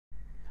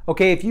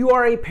Okay, if you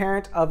are a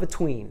parent of a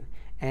tween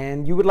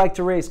and you would like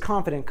to raise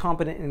confident,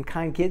 competent, and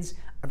kind kids,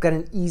 I've got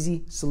an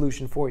easy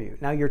solution for you.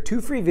 Now, your 2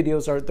 free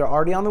videos they're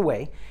already on the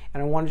way,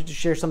 and I wanted to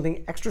share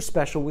something extra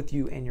special with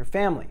you and your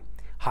family.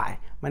 Hi,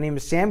 my name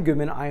is Sam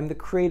Goodman. I am the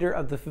creator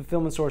of the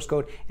Fulfillment Source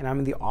Code, and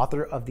I'm the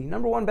author of the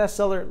 #1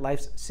 bestseller,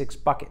 Life's 6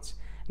 Buckets.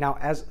 Now,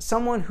 as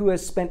someone who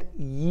has spent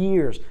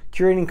years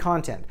curating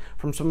content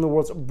from some of the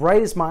world's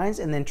brightest minds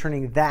and then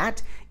turning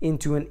that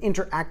into an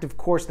interactive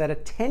course that a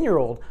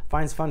 10-year-old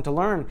finds fun to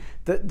learn,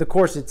 the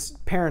course, it's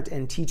parent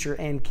and teacher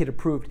and kid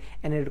approved,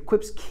 and it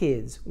equips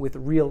kids with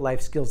real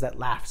life skills that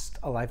last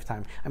a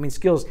lifetime. I mean,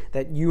 skills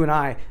that you and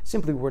I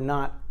simply were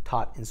not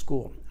taught in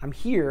school. I'm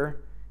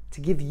here to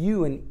give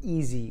you an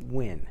easy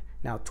win.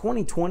 Now,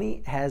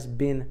 2020 has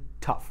been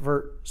tough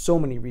for so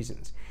many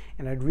reasons,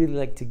 and I'd really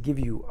like to give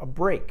you a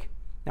break.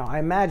 Now, I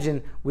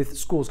imagine with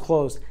schools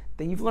closed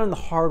that you've learned the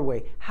hard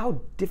way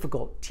how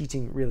difficult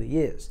teaching really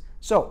is.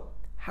 So,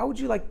 how would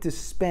you like to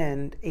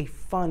spend a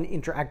fun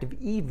interactive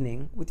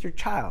evening with your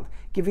child,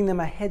 giving them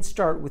a head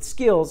start with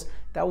skills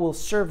that will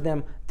serve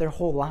them their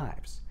whole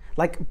lives?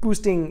 Like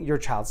boosting your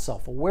child's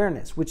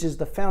self-awareness, which is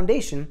the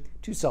foundation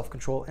to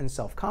self-control and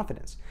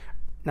self-confidence.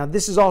 Now,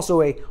 this is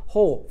also a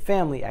whole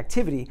family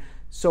activity,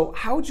 so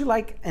how would you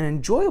like an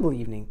enjoyable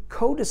evening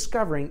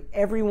co-discovering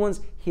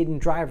everyone's hidden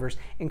drivers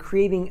and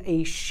creating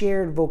a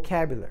shared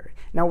vocabulary?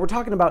 Now, we're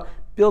talking about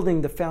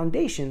building the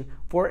foundation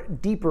for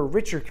deeper,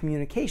 richer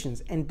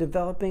communications and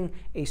developing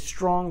a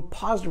strong,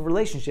 positive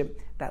relationship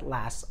that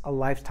lasts a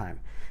lifetime.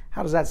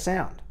 How does that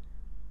sound?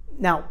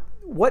 Now,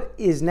 what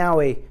is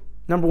now a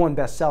 #1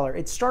 bestseller?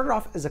 It started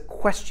off as a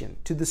question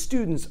to the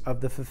students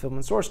of the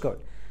Fulfillment Source Code.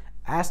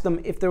 Asked them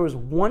if there was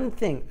one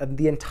thing of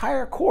the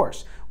entire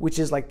course, which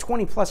is like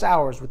 20 plus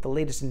hours with the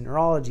latest in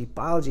neurology,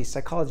 biology,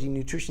 psychology,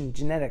 nutrition,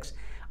 genetics.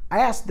 I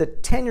asked the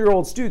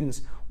 10-year-old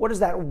students, what is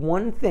that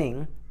one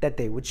thing that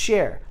they would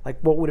share? Like,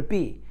 what would it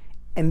be?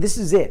 And this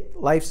is it,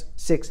 Life's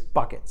 6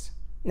 Buckets.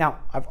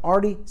 Now, I've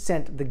already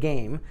sent the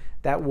game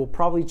that will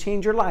probably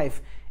change your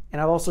life, and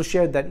I've also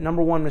shared that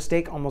 #1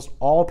 mistake almost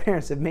all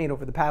parents have made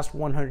over the past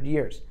 100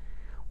 years.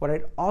 What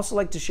I'd also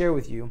like to share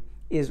with you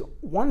is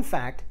one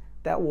fact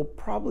that will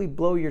probably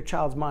blow your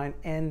child's mind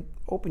and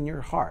open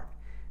your heart.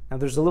 Now,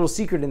 there's a little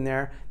secret in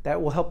there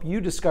that will help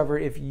you discover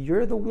if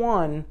you're the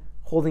one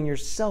holding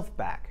yourself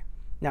back.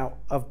 Now,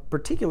 of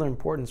particular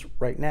importance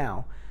right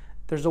now,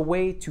 there's a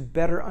way to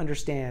better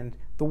understand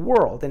the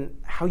world and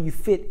how you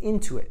fit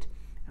into it.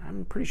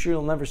 I'm pretty sure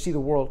you'll never see the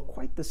world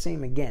quite the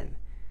same again.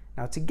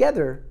 Now,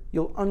 together,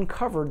 you'll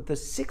uncover the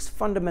 6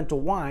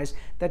 fundamental whys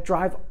that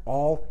drive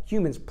all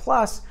humans,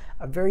 plus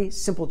a very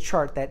simple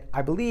chart that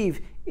I believe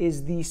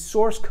is the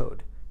source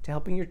code to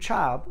helping your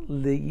child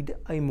lead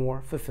a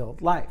more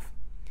fulfilled life.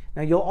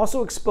 Now, you'll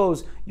also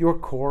expose your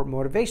core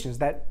motivations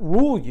that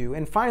rule you.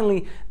 And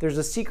finally, there's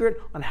a secret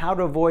on how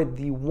to avoid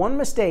the one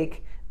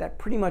mistake that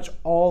pretty much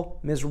all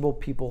miserable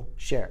people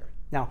share.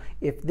 Now,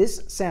 if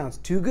this sounds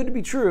too good to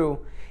be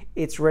true,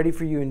 it's ready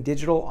for you in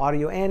digital,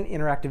 audio, and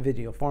interactive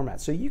video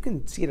format, so you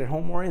can see it at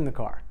home or in the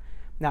car.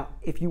 Now,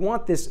 if you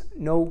want this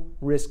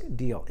no-risk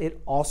deal,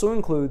 it also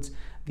includes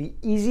the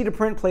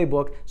easy-to-print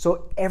playbook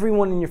so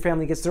everyone in your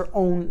family gets their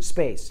own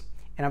space.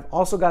 And I've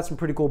also got some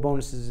pretty cool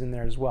bonuses in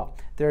there as well.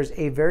 There's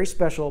a very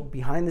special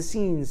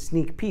behind-the-scenes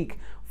sneak peek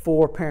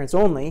for parents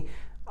only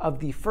of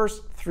the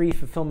first 3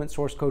 Fulfillment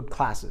Source Code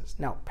classes.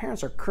 Now,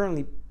 parents are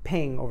currently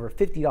paying over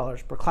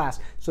 $50 per class,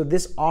 so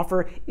this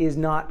offer is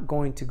not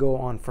going to go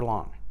on for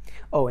long.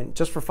 Oh, and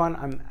just for fun,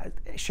 I'm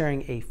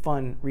sharing a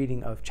fun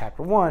reading of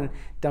Chapter 1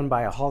 done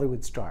by a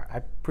Hollywood star.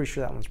 I'm pretty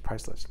sure that one's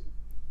priceless.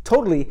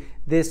 Totally,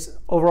 this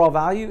overall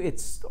value,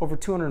 it's over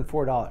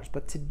 $204.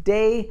 But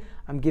today,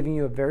 I'm giving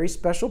you a very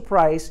special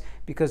price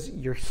because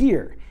you're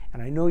here,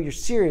 and I know you're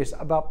serious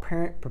about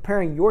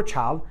preparing your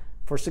child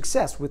for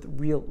success with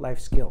real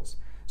life skills.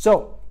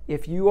 So,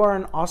 if you are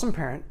an awesome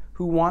parent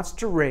who wants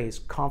to raise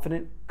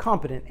confident,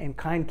 competent, and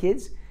kind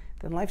kids,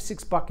 then Life's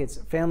 6 Buckets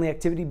Family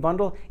Activity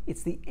Bundle,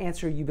 it's the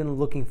answer you've been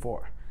looking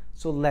for.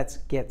 So let's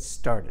get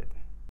started.